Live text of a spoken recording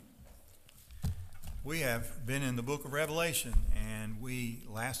We have been in the book of Revelation, and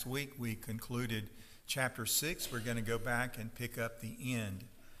last week we concluded chapter 6. We're going to go back and pick up the end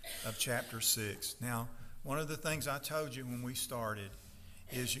of chapter 6. Now, one of the things I told you when we started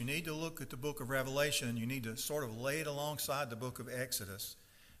is you need to look at the book of Revelation. You need to sort of lay it alongside the book of Exodus,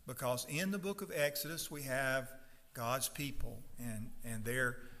 because in the book of Exodus we have God's people, and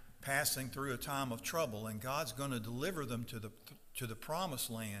they're passing through a time of trouble, and God's going to deliver them to the promised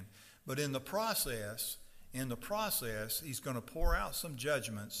land. But in the process, he's going to pour out some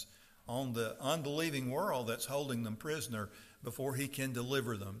judgments on the unbelieving world that's holding them prisoner before he can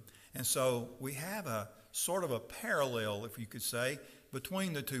deliver them. And so we have a sort of a parallel, if you could say,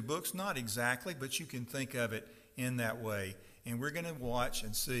 between the two books. Not exactly, but you can think of it in that way. And we're going to watch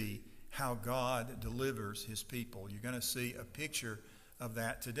and see how God delivers his people. You're going to see a picture of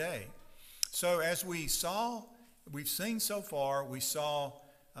that today. So as we've seen so far, we saw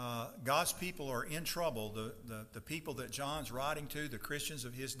God's people are in trouble. The people that John's writing to, the Christians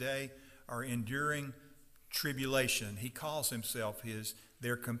of his day, are enduring tribulation. He calls himself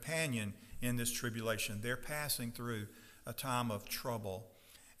their companion in this tribulation. They're passing through a time of trouble.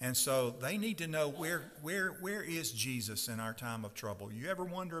 And so they need to know where is Jesus in our time of trouble. You ever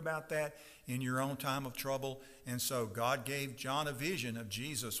wonder about that in your own time of trouble? And so God gave John a vision of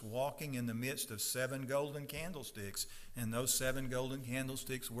Jesus walking in the midst of 7 golden candlesticks. And those 7 golden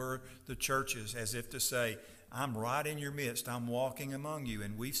candlesticks were the churches, as if to say, I'm right in your midst. I'm walking among you.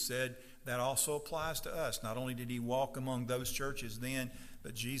 And we've said that also applies to us. Not only did he walk among those churches then,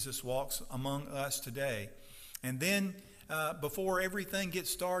 but Jesus walks among us today. And then before everything gets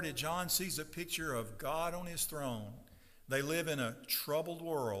started, John sees a picture of God on his throne. They live in a troubled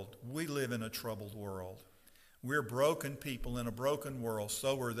world. We live in a troubled world. We're broken people in a broken world.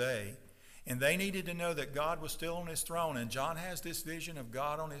 So were they. And they needed to know that God was still on his throne. And John has this vision of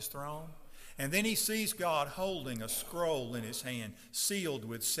God on his throne. And then he sees God holding a scroll in his hand, sealed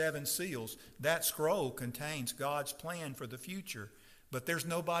with 7 seals. That scroll contains God's plan for the future. But there's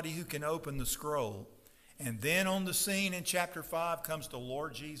nobody who can open the scroll. And then on the scene in chapter 5 comes the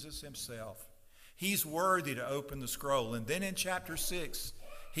Lord Jesus himself. He's worthy to open the scroll. And then in chapter 6,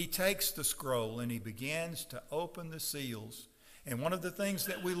 he takes the scroll and he begins to open the seals. And one of the things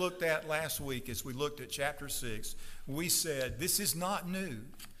that we looked at last week as we looked at chapter 6, we said this is not new.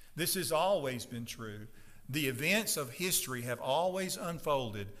 This has always been true. The events of history have always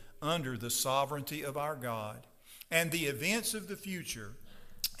unfolded under the sovereignty of our God. And the events of the future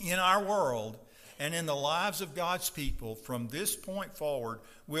in our world and in the lives of God's people from this point forward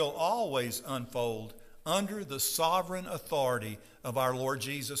will always unfold under the sovereign authority of our Lord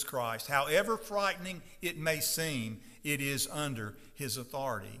Jesus Christ. However frightening it may seem, it is under his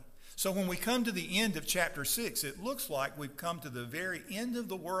authority. So when we come to the end of chapter 6, it looks like we've come to the very end of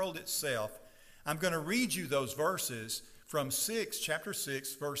the world itself. I'm going to read you those verses from chapter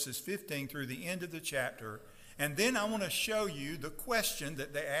 6, verses 15 through the end of the chapter. And then I want to show you the question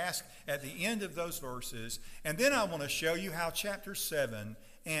that they ask at the end of those verses. And then I want to show you how chapter 7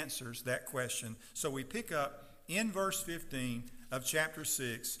 answers that question. So we pick up in verse 15 of chapter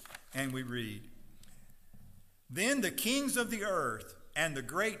 6, and we read, Then the kings of the earth, and the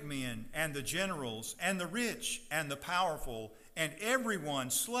great men, and the generals, and the rich, and the powerful, and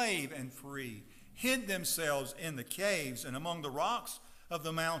everyone, slave and free, hid themselves in the caves and among the rocks of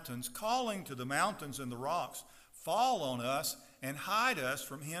the mountains, calling to the mountains and the rocks, Fall on us and hide us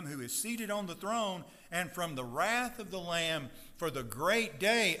from him who is seated on the throne and from the wrath of the Lamb. For the great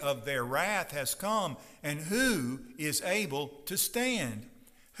day of their wrath has come, and who is able to stand?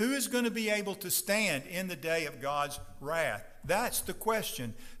 Who is going to be able to stand in the day of God's wrath? That's the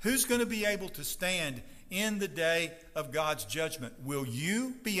question. Who's going to be able to stand in the day of God's judgment? Will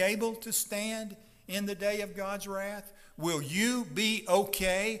you be able to stand in the day of God's wrath? Will you be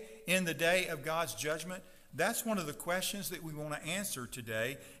okay in the day of God's judgment? That's one of the questions that we want to answer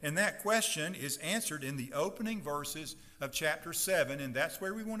today. And that question is answered in the opening verses of chapter 7. And that's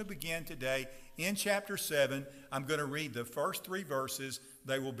where we want to begin today. In chapter 7, I'm going to read the first 3 verses.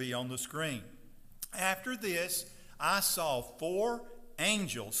 They will be on the screen. After this, I saw 4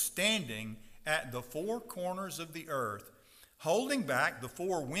 angels standing at the 4 corners of the earth, holding back the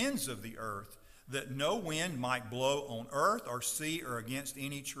 4 winds of the earth, that no wind might blow on earth or sea or against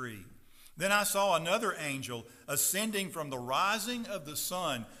any tree. Then I saw another angel ascending from the rising of the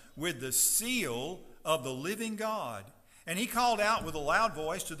sun with the seal of the living God. And he called out with a loud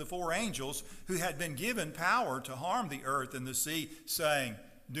voice to the 4 angels who had been given power to harm the earth and the sea, saying,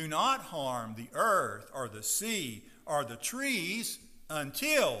 Do not harm the earth or the sea or the trees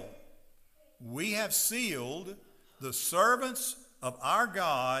until we have sealed the servants of our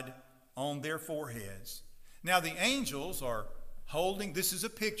God on their foreheads. Now the angels are holding, this is a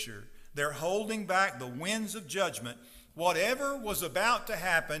picture, they're holding back the winds of judgment. Whatever was about to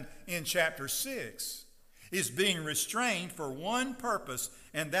happen in chapter 6 is being restrained for one purpose,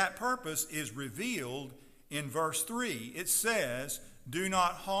 and that purpose is revealed in verse 3. It says, "Do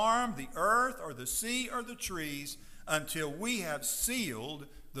not harm the earth or the sea or the trees until we have sealed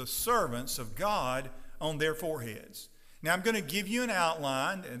the servants of God on their foreheads." Now I'm going to give you an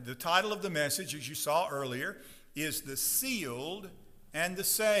outline, and the title of the message, as you saw earlier, is "The Sealed and the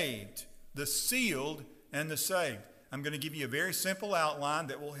Saved." The sealed and the saved. I'm going to give you a very simple outline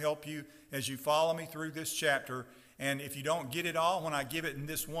that will help you as you follow me through this chapter. And if you don't get it all, when I give it in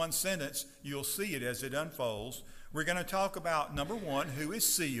this one sentence, you'll see it as it unfolds. We're going to talk about, number 1, who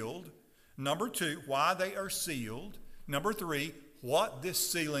is sealed. Number 2, why they are sealed. Number 3, what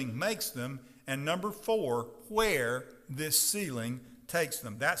this sealing makes them. And number 4, where this sealing takes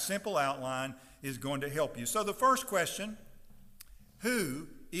them. That simple outline is going to help you. So the first question, who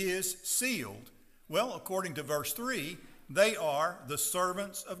is sealed? Well, according to verse 3, they are the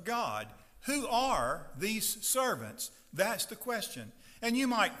servants of God. Who are these servants? That's the question. And you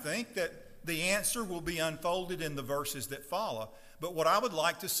might think that the answer will be unfolded in the verses that follow. But what I would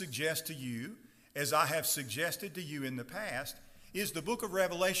like to suggest to you, as I have suggested to you in the past, is the book of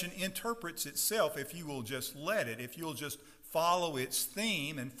Revelation interprets itself if you will just let it, if you'll just follow its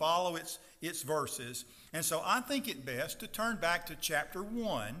theme and follow its verses. And so I think it best to turn back to chapter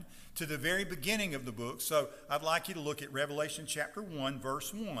 1, to the very beginning of the book. So I'd like you to look at Revelation chapter 1,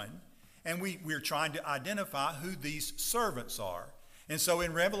 verse 1. And we're trying to identify who these servants are. And so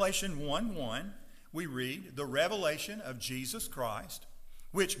in Revelation 1:1, we read, "The revelation of Jesus Christ,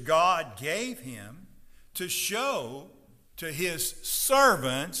 which God gave him to show to his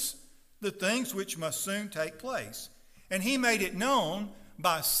servants the things which must soon take place. And he made it known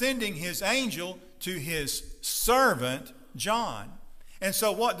by sending his angel to his servant John." And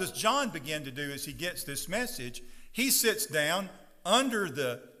so what does John begin to do as he gets this message? He sits down under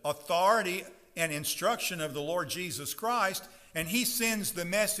the authority and instruction of the Lord Jesus Christ, and he sends the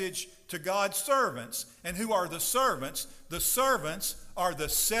message to God's servants. And who are the servants? The servants are the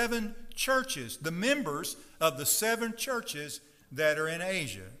 7 churches, the members of the 7 churches that are in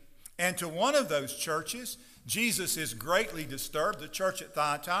Asia. And to one of those churches, Jesus is greatly disturbed, the church at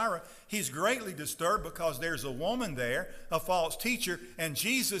Thyatira. He's greatly disturbed because there's a woman there, a false teacher, and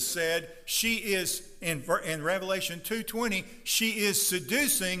Jesus said she is, in Revelation 2:20, she is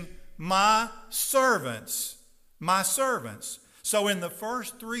seducing my servants. My servants. So in the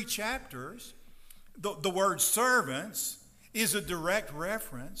first 3 chapters, the word servants is a direct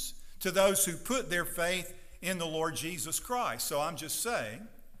reference to those who put their faith in the Lord Jesus Christ. So I'm just saying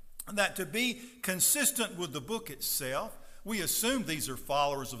that to be consistent with the book itself, we assume these are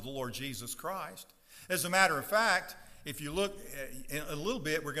followers of the Lord Jesus Christ. As a matter of fact, if you look in a little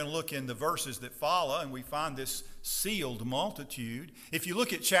bit, we're going to look in the verses that follow, and we find this sealed multitude. If you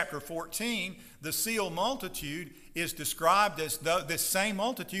look at chapter 14, the sealed multitude is described as, this same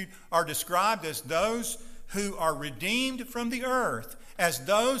multitude are described as those who are redeemed from the earth, as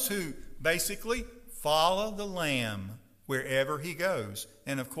those who basically follow the Lamb wherever he goes.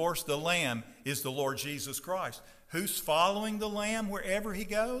 And of course, the Lamb is the Lord Jesus Christ. Who's following the Lamb wherever he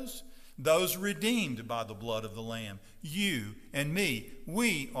goes? Those redeemed by the blood of the Lamb. You and me,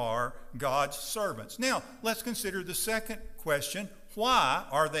 we are God's servants. Now, let's consider the second question. Why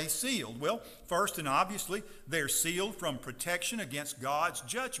are they sealed? Well, first and obviously, they're sealed from protection against God's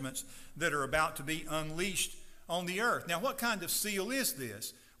judgments that are about to be unleashed on the earth. Now, what kind of seal is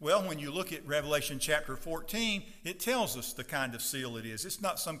this? Well, when you look at Revelation chapter 14, it tells us the kind of seal it is. It's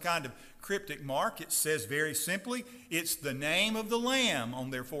not some kind of cryptic mark. It says very simply, it's the name of the Lamb on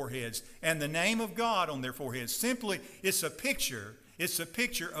their foreheads and the name of God on their foreheads. Simply, it's a picture. It's a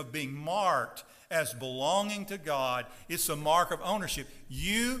picture of being marked as belonging to God. It's a mark of ownership.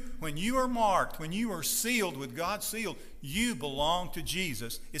 When you are marked, when you are sealed with God's seal, you belong to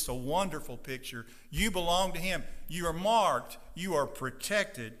Jesus. It's a wonderful picture. You belong to him. You are marked. You are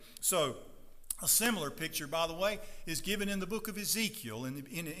protected. So a similar picture, by the way, is given in the book of Ezekiel.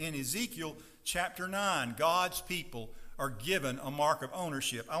 In Ezekiel chapter 9, God's people are given a mark of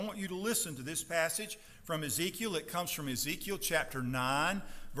ownership. I want you to listen to this passage from Ezekiel. It comes from Ezekiel chapter 9,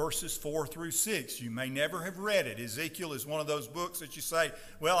 verses 4 through 6. You may never have read it. Ezekiel is one of those books that you say,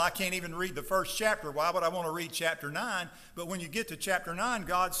 well, I can't even read the first chapter. Why would I want to read chapter 9? But when you get to chapter 9,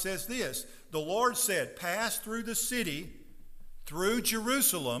 God says this. The Lord said, pass through the city, through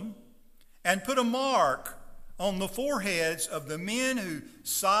Jerusalem, and put a mark on the foreheads of the men who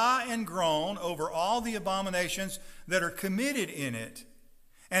sigh and groan over all the abominations that are committed in it.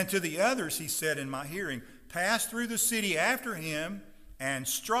 And to the others he said in my hearing, pass through the city after him and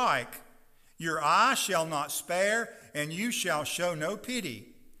strike. Your eye shall not spare, and you shall show no pity.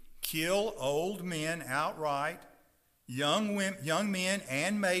 Kill old men outright, young men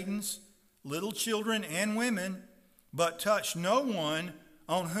and maidens, little children and women, but touch no one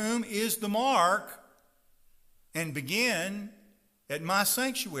on whom is the mark, and begin at my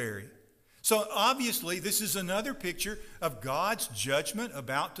sanctuary. So obviously this is another picture of God's judgment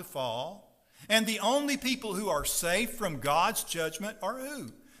about to fall. And the only people who are safe from God's judgment are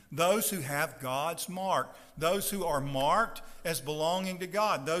who? Those who have God's mark. Those who are marked as belonging to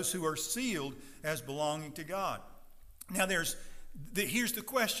God. Those who are sealed as belonging to God. Now here's the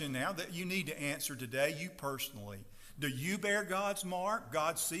question now that you need to answer today, you personally. Do you bear God's mark,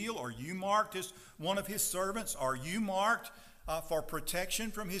 God's seal? Are you marked as one of his servants? Are you marked for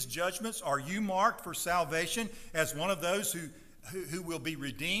protection from his judgments? Are you marked for salvation as one of those who will be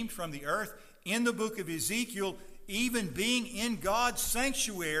redeemed from the earth? In the book of Ezekiel, even being in God's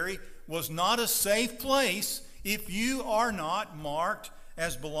sanctuary was not a safe place if you are not marked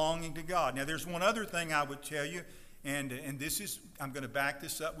as belonging to God. Now there's one other thing I would tell you, and this is, I'm going to back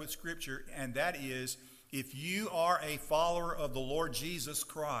this up with Scripture, and that is, if you are a follower of the Lord Jesus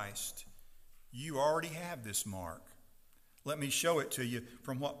Christ, you already have this mark. Let me show it to you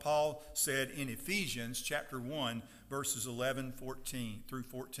from what Paul said in Ephesians chapter 1, verses 11 through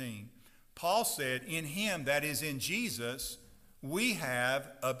 14. Paul said, in him, that is in Jesus, we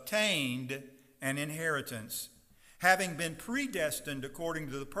have obtained an inheritance, having been predestined according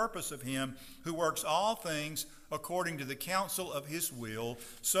to the purpose of him who works all things according to the counsel of his will,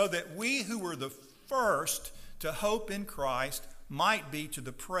 so that we who were the first to hope in Christ might be to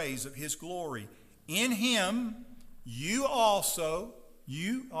the praise of his glory. In him, you also,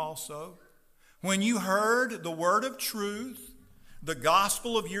 when you heard the word of truth, the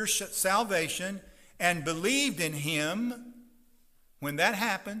gospel of your salvation, and believed in him, when that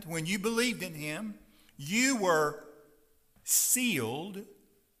happened, when you believed in him, you were sealed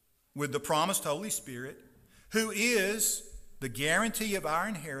with the promised Holy Spirit, who is the guarantee of our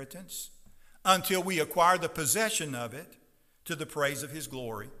inheritance until we acquire the possession of it to the praise of his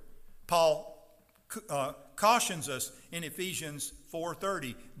glory. Paul cautions us in Ephesians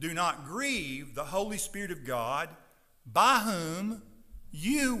 4:30, do not grieve the Holy Spirit of God, by whom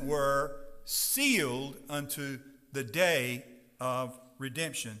you were sealed unto the day of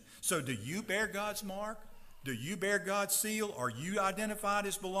redemption. So do you bear God's mark? Do you bear God's seal? Are you identified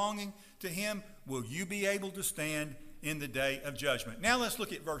as belonging to him? Will you be able to stand in the day of judgment? Now let's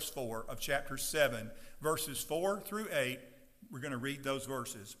look at verse 4 of chapter 7, verses 4 through 8. We're going to read those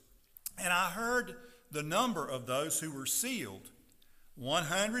verses. And I heard the number of those who were sealed,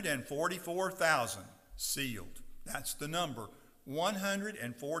 144,000 sealed. That's the number,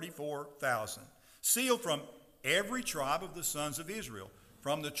 144,000. Sealed from every tribe of the sons of Israel.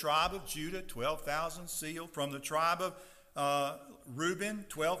 From the tribe of Judah, 12,000 sealed. From the tribe of Reuben,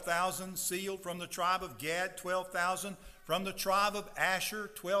 12,000 sealed. From the tribe of Gad, 12,000. From the tribe of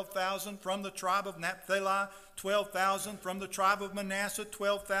Asher, 12,000. From the tribe of Naphtali, 12,000. From the tribe of Manasseh,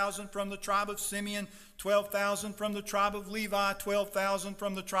 12,000. From the tribe of Simeon, 12,000. From the tribe of Levi, 12,000.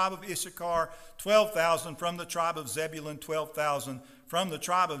 From the tribe of Issachar, 12,000. From the tribe of Zebulun, 12,000. From the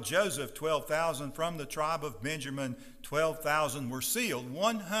tribe of Joseph, 12,000. From the tribe of Benjamin, 12,000 were sealed.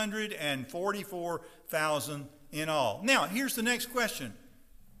 144,000 in all. Now, here's the next question.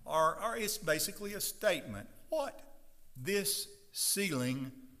 It's basically a statement. What? This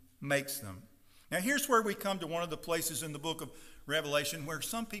sealing makes them. Now, here's where we come to one of the places in the book of Revelation where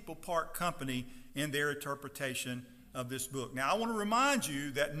some people part company in their interpretation of this book. Now, I want to remind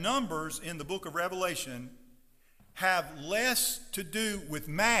you that numbers in the book of Revelation have less to do with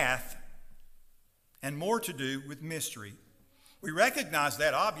math and more to do with mystery. We recognize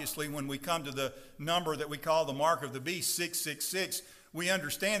that, obviously, when we come to the number that we call the mark of the beast, 666. We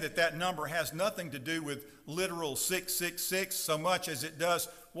understand that that number has nothing to do with literal 666 so much as it does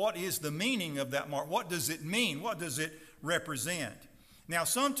what is the meaning of that mark. What does it mean? What does it represent? Now,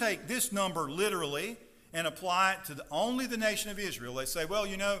 some take this number literally and apply it to only the nation of Israel. They say, well,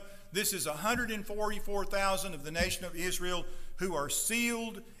 you know, this is 144,000 of the nation of Israel who are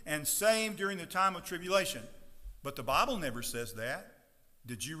sealed and saved during the time of tribulation. But the Bible never says that.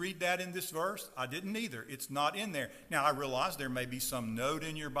 Did you read that in this verse? I didn't either. It's not in there. Now, I realize there may be some note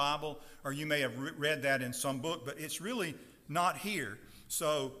in your Bible, or you may have read that in some book, but it's really not here.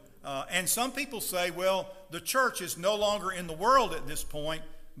 So, and some people say, well, the church is no longer in the world at this point,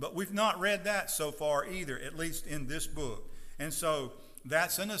 but we've not read that so far either, at least in this book. And so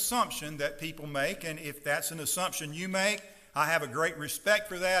that's an assumption that people make, and if that's an assumption you make, I have a great respect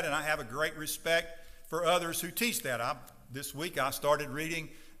for that, and I have a great respect for others who teach that. This week I started reading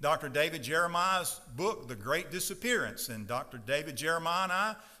Dr. David Jeremiah's book, The Great Disappearance. And Dr. David Jeremiah and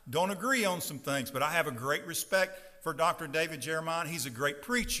I don't agree on some things, but I have a great respect for Dr. David Jeremiah. He's a great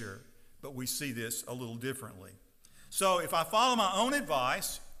preacher, but we see this a little differently. So if I follow my own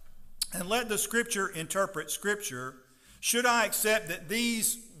advice and let the Scripture interpret Scripture, should I accept that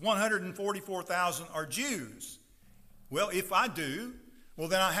these 144,000 are Jews? Well, if I do, well,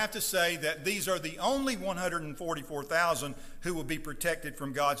 then I have to say that these are the only 144,000 who will be protected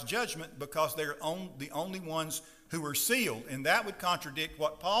from God's judgment, because they're the only ones who are sealed. And that would contradict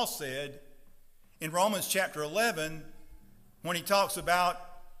what Paul said in Romans chapter 11 when he talks about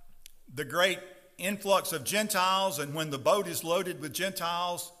the great influx of Gentiles, and when the boat is loaded with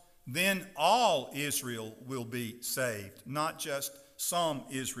Gentiles, then all Israel will be saved, not just some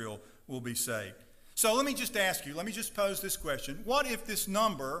Israel will be saved. So let me just ask you, let me just pose this question. What if this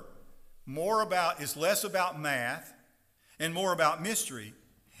number is less about math and more about mystery?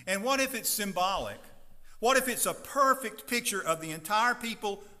 And what if it's symbolic? What if it's a perfect picture of the entire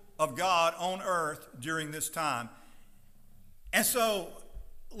people of God on earth during this time? And so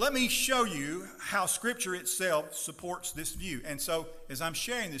let me show you how Scripture itself supports this view. And so as I'm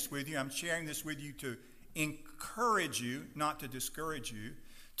sharing this with you, I'm sharing this with you to encourage you, not to discourage you,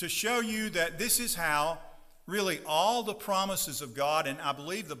 to show you that this is how really all the promises of God, and I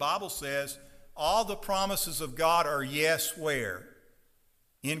believe the Bible says all the promises of God are yes where?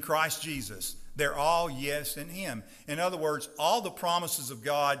 In Christ Jesus. They're all yes in Him. In other words, all the promises of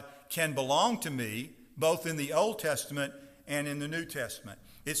God can belong to me, both in the Old Testament and in the New Testament.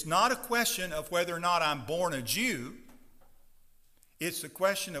 It's not a question of whether or not I'm born a Jew. It's a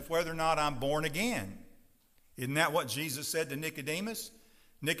question of whether or not I'm born again. Isn't that what Jesus said to Nicodemus?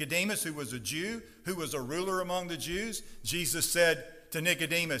 Nicodemus, who was a Jew, who was a ruler among the Jews, Jesus said to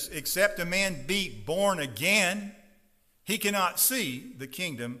Nicodemus, except a man be born again, he cannot see the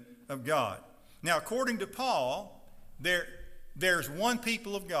kingdom of God. Now, according to Paul, there's one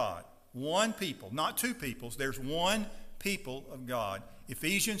people of God. One people, not two peoples. There's one people of God.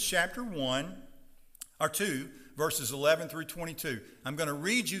 Ephesians chapter 1, or 2, verses 11 through 22. I'm going to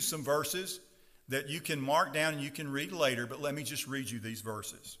read you some verses that you can mark down and you can read later, but let me just read you these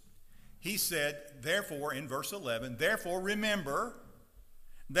verses. He said, therefore, in verse 11, therefore remember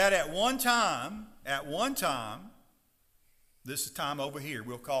that at one time, this is time over here,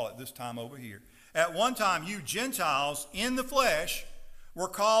 we'll call it this time over here. At one time, you Gentiles in the flesh were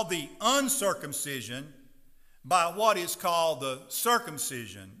called the uncircumcision by what is called the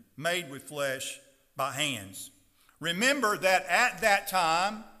circumcision made with flesh by hands. Remember that at that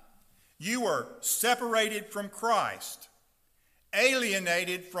time, you were separated from Christ,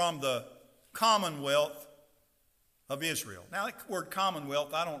 alienated from the commonwealth of Israel. Now, that word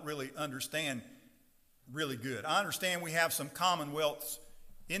commonwealth, I don't really understand really good. I understand we have some commonwealths.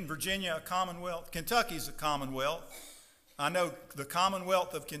 In Virginia, a commonwealth. Kentucky's a commonwealth. I know the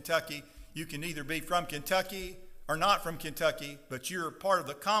Commonwealth of Kentucky, you can either be from Kentucky or not from Kentucky, but you're part of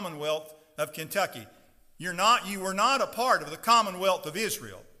the Commonwealth of Kentucky. You were not a part of the Commonwealth of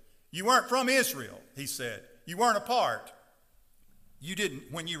Israel. You weren't from Israel, he said. You weren't a part. You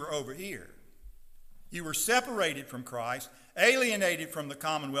didn't when you were over here. You were separated from Christ, alienated from the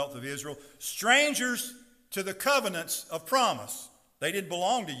Commonwealth of Israel, strangers to the covenants of promise. They didn't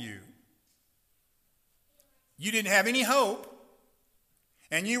belong to you. You didn't have any hope,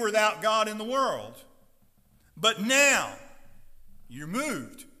 and you were without God in the world. But now, you're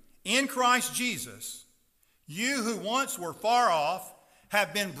moved in Christ Jesus. You who once were far off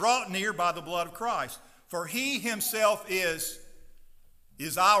have been brought near by the blood of Christ. For he himself is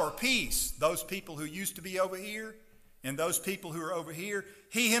our peace. Those people who used to be over here and those people who are over here,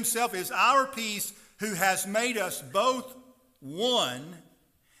 he himself is our peace, who has made us both one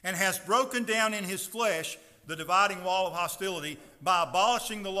and has broken down in his flesh the dividing wall of hostility by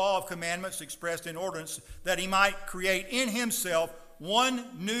abolishing the law of commandments expressed in ordinance, that he might create in himself one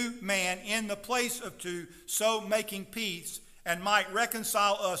new man in the place of two, so making peace, and might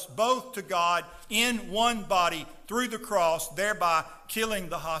reconcile us both to God in one body through the cross, thereby killing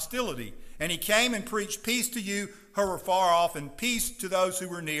the hostility. And he came and preached peace to you who were far off, and peace to those who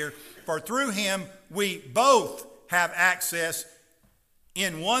were near. For through him we both have access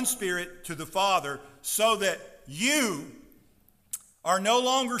in one Spirit to the Father, so that you are no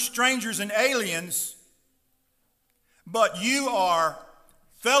longer strangers and aliens, but you are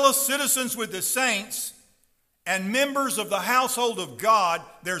fellow citizens with the saints and members of the household of God.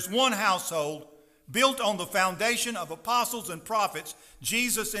 There's one household, built on the foundation of apostles and prophets,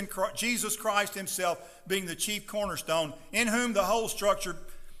 Jesus Christ himself being the chief cornerstone, in whom the whole structure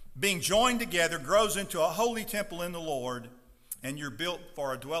being joined together grows into a holy temple in the Lord, and you're built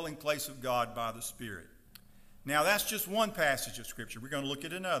for a dwelling place of God by the Spirit. Now that's just one passage of Scripture. We're going to look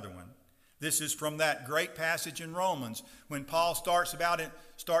at another one. This is from that great passage in Romans when Paul starts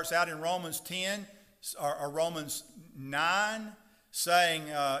out in Romans 10 or Romans 9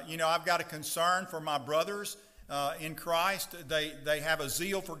 saying, I've got a concern for my brothers in Christ. They have a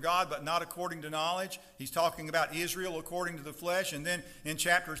zeal for God, but not according to knowledge. He's talking about Israel according to the flesh. And then in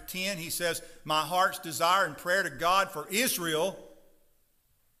chapter 10, he says, my heart's desire and prayer to God for Israel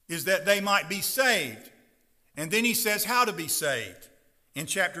is that they might be saved. And then he says how to be saved. In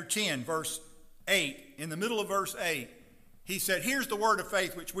chapter 10, verse 8, in the middle of verse 8, he said, here's the word of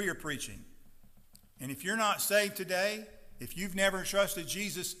faith which we are preaching. And if you're not saved today, if you've never trusted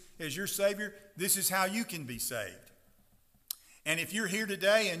Jesus as your Savior, this is how you can be saved. And if you're here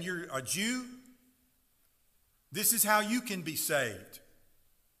today and you're a Jew, this is how you can be saved.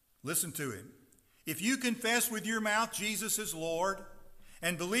 Listen to it. If you confess with your mouth Jesus is Lord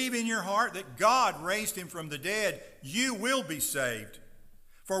and believe in your heart that God raised him from the dead, you will be saved.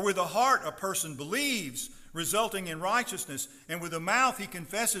 For with the heart a person believes, resulting in righteousness, and with the mouth he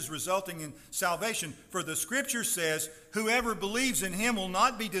confesses, resulting in salvation. For the Scripture says, whoever believes in him will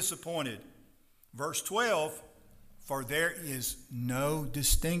not be disappointed. Verse 12, for there is no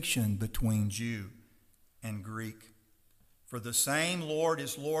distinction between Jew and Greek. For the same Lord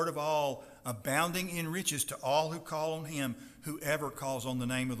is Lord of all, abounding in riches to all who call on him. Whoever calls on the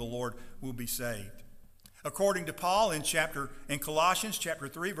name of the Lord will be saved. According to Paul in Colossians chapter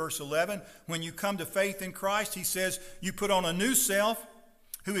 3, verse 11, when you come to faith in Christ, he says, you put on a new self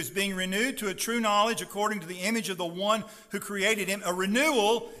who is being renewed to a true knowledge according to the image of the one who created him, a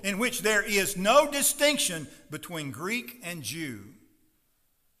renewal in which there is no distinction between Greek and Jew,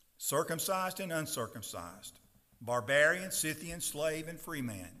 circumcised and uncircumcised, barbarian, Scythian, slave, and free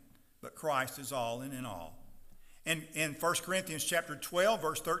man. But Christ is all and in all. And in 1 Corinthians chapter 12,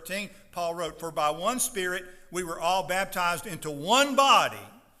 verse 13, Paul wrote, for by one Spirit we were all baptized into one body.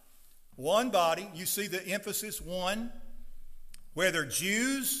 One body. You see the emphasis, one. Whether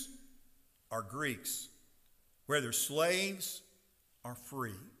Jews or Greeks, whether slaves or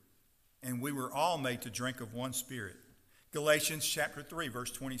free. And we were all made to drink of one Spirit. Galatians chapter 3,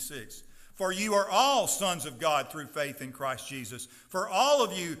 verse 26. For you are all sons of God through faith in Christ Jesus. For all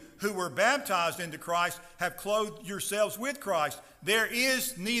of you who were baptized into Christ have clothed yourselves with Christ. There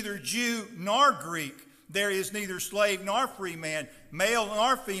is neither Jew nor Greek. There is neither slave nor free man, male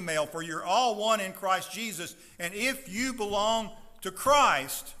nor female, for you're all one in Christ Jesus. And if you belong to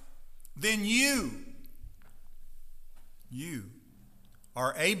Christ, then you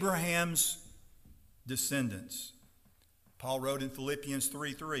are Abraham's descendants. Paul wrote in Philippians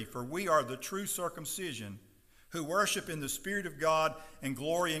 3:3, for we are the true circumcision who worship in the Spirit of God and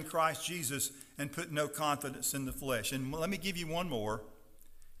glory in Christ Jesus and put no confidence in the flesh. And let me give you one more.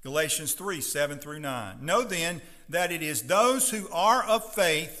 Galatians 3:7-9. Know then that it is those who are of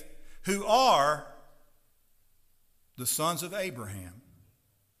faith who are the sons of Abraham.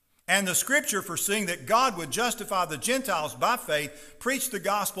 And the Scripture, foreseeing that God would justify the Gentiles by faith, preached the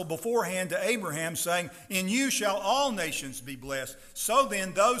gospel beforehand to Abraham, saying, in you shall all nations be blessed. So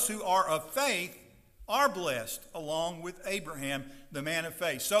then those who are of faith are blessed, along with Abraham, the man of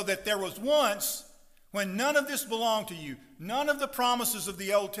faith. So that there was once when none of this belonged to you. None of the promises of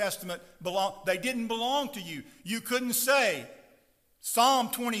the Old Testament they didn't belong to you. You couldn't say, Psalm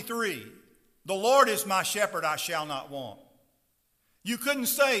 23, the Lord is my shepherd, I shall not want. You couldn't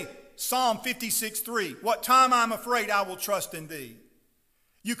say Psalm 56:3, what time I'm afraid I will trust in thee.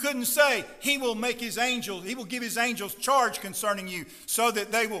 You couldn't say he will give his angels charge concerning you so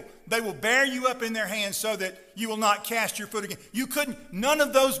that they will bear you up in their hands so that you will not cast your foot again. You couldn't, none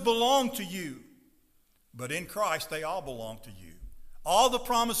of those belong to you. But in Christ they all belong to you. All the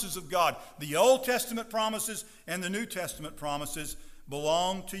promises of God, the Old Testament promises and the New Testament promises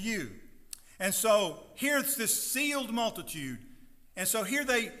belong to you. And so here's this sealed multitude. And so here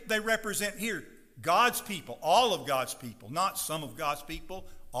they represent here God's people, all of God's people, not some of God's people,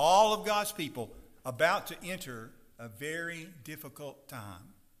 all of God's people about to enter a very difficult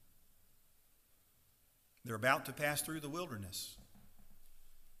time. They're about to pass through the wilderness.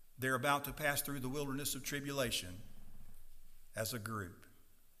 They're about to pass through the wilderness of tribulation as a group.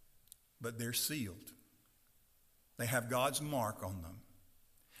 But they're sealed. They have God's mark on them.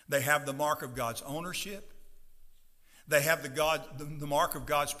 They have the mark of God's ownership. They have the mark of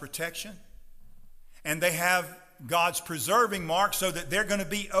God's protection. And they have God's preserving mark so that they're going to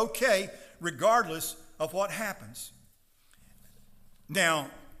be okay regardless of what happens. Now,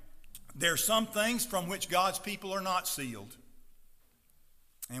 there are some things from which God's people are not sealed.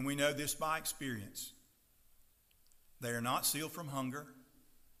 And we know this by experience. They are not sealed from hunger.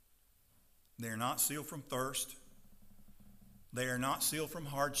 They are not sealed from thirst. They are not sealed from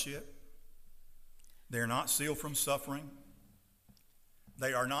hardship. They are not sealed from suffering.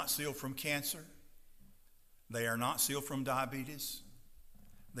 They are not sealed from cancer. They are not sealed from diabetes.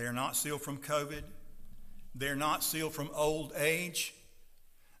 They are not sealed from COVID. They're not sealed from old age.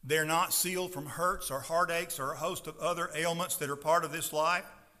 They're not sealed from hurts or heartaches or a host of other ailments that are part of this life.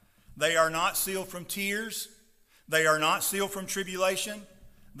 They are not sealed from tears. They are not sealed from tribulation.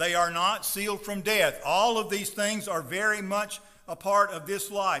 They are not sealed from death. All of these things are very much a part of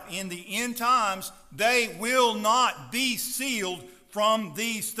this life. In the end times, they will not be sealed from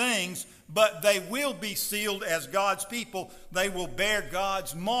these things, but they will be sealed as God's people. They will bear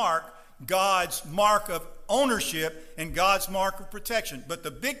God's mark of ownership and God's mark of protection. But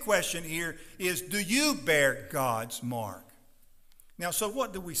the big question here is, do you bear God's mark? Now, so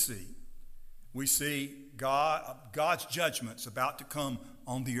what do we see? We see God's judgments about to come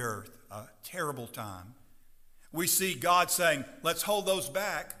on the earth, a terrible time. We see God saying, let's hold those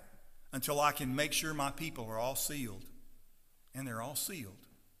back until I can make sure my people are all sealed. And they're all sealed.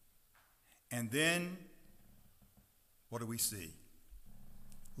 And then, what do we see?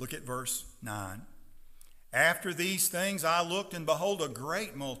 Look at verse 9. After these things I looked, and behold, a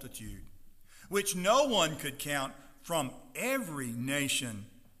great multitude, which no one could count, from every nation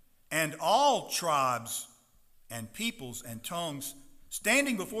and all tribes and peoples and tongues,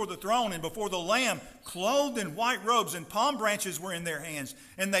 standing before the throne and before the Lamb, clothed in white robes, and palm branches were in their hands.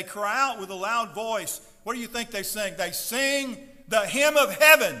 And they cry out with a loud voice. What do you think they sing? They sing the hymn of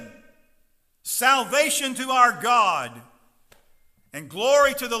heaven. Salvation to our God, and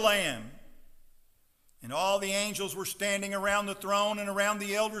glory to the Lamb. And all the angels were standing around the throne and around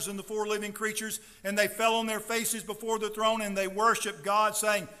the elders and the four living creatures, and they fell on their faces before the throne, and they worshiped God,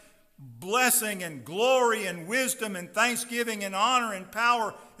 saying, blessing and glory and wisdom and thanksgiving and honor and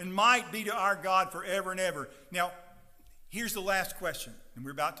power and might be to our God forever and ever. Now, here's the last question, and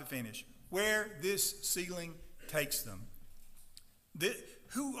we're about to finish. Where this sealing takes them.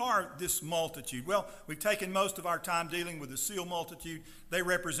 Who are this multitude? Well, we've taken most of our time dealing with the seal multitude. They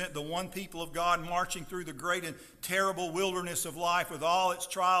represent the one people of God marching through the great and terrible wilderness of life with all its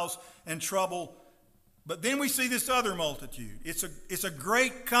trials and trouble. But then we see this other multitude. It's a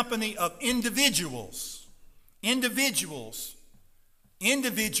great company of individuals. Individuals,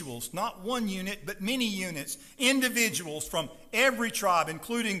 not one unit, but many units. Individuals from every tribe,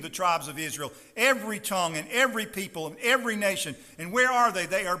 including the tribes of Israel, every tongue and every people and every nation. And where are they?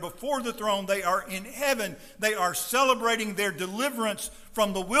 They are before the throne. They are in heaven. They are celebrating their deliverance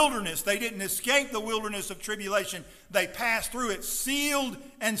from the wilderness. They didn't escape the wilderness of tribulation. They passed through it, sealed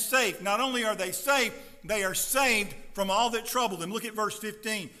and safe. Not only are they safe, they are saved from all that troubled them. Look at verse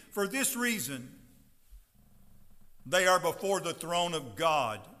 15. For this reason, they are before the throne of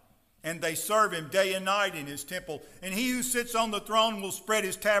God, and they serve him day and night in his temple. And he who sits on the throne will spread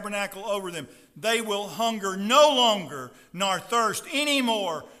his tabernacle over them. They will hunger no longer, nor thirst any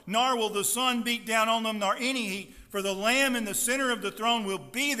more, nor will the sun beat down on them, nor any heat. For the Lamb in the center of the throne will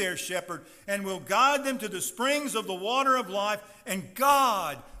be their shepherd, and will guide them to the springs of the water of life, and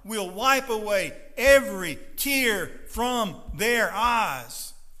God will wipe away every tear from their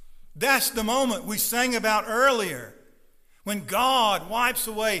eyes. That's the moment we sang about earlier. When God wipes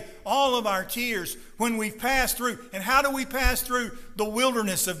away all of our tears, when we've passed through. And how do we pass through the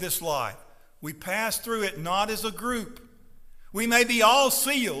wilderness of this life? We pass through it not as a group. We may be all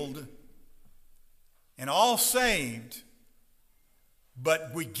sealed and all saved,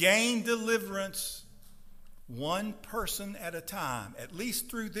 but we gain deliverance one person at a time, at least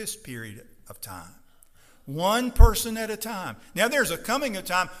through this period of time. One person at a time. Now there's a coming a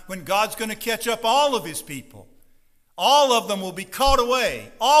time when God's going to catch up all of his people. All of them will be caught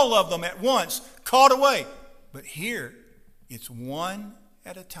away. All of them at once caught away. But here, it's one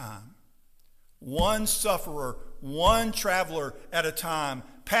at a time. One sufferer, one traveler at a time,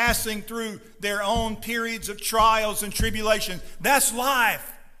 passing through their own periods of trials and tribulations. That's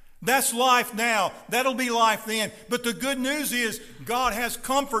life. That's life now. That'll be life then. But the good news is God has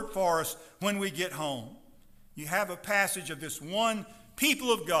comfort for us when we get home. You have a passage of this one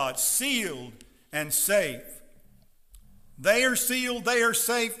people of God, sealed and safe. They are sealed, they are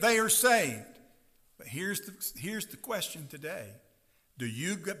safe, they are saved. But here's the question today. Do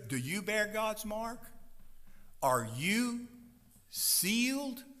you bear God's mark? Are you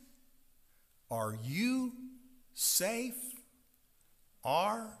sealed? Are you safe?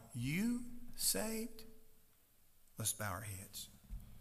 Are you saved? Let's bow our heads.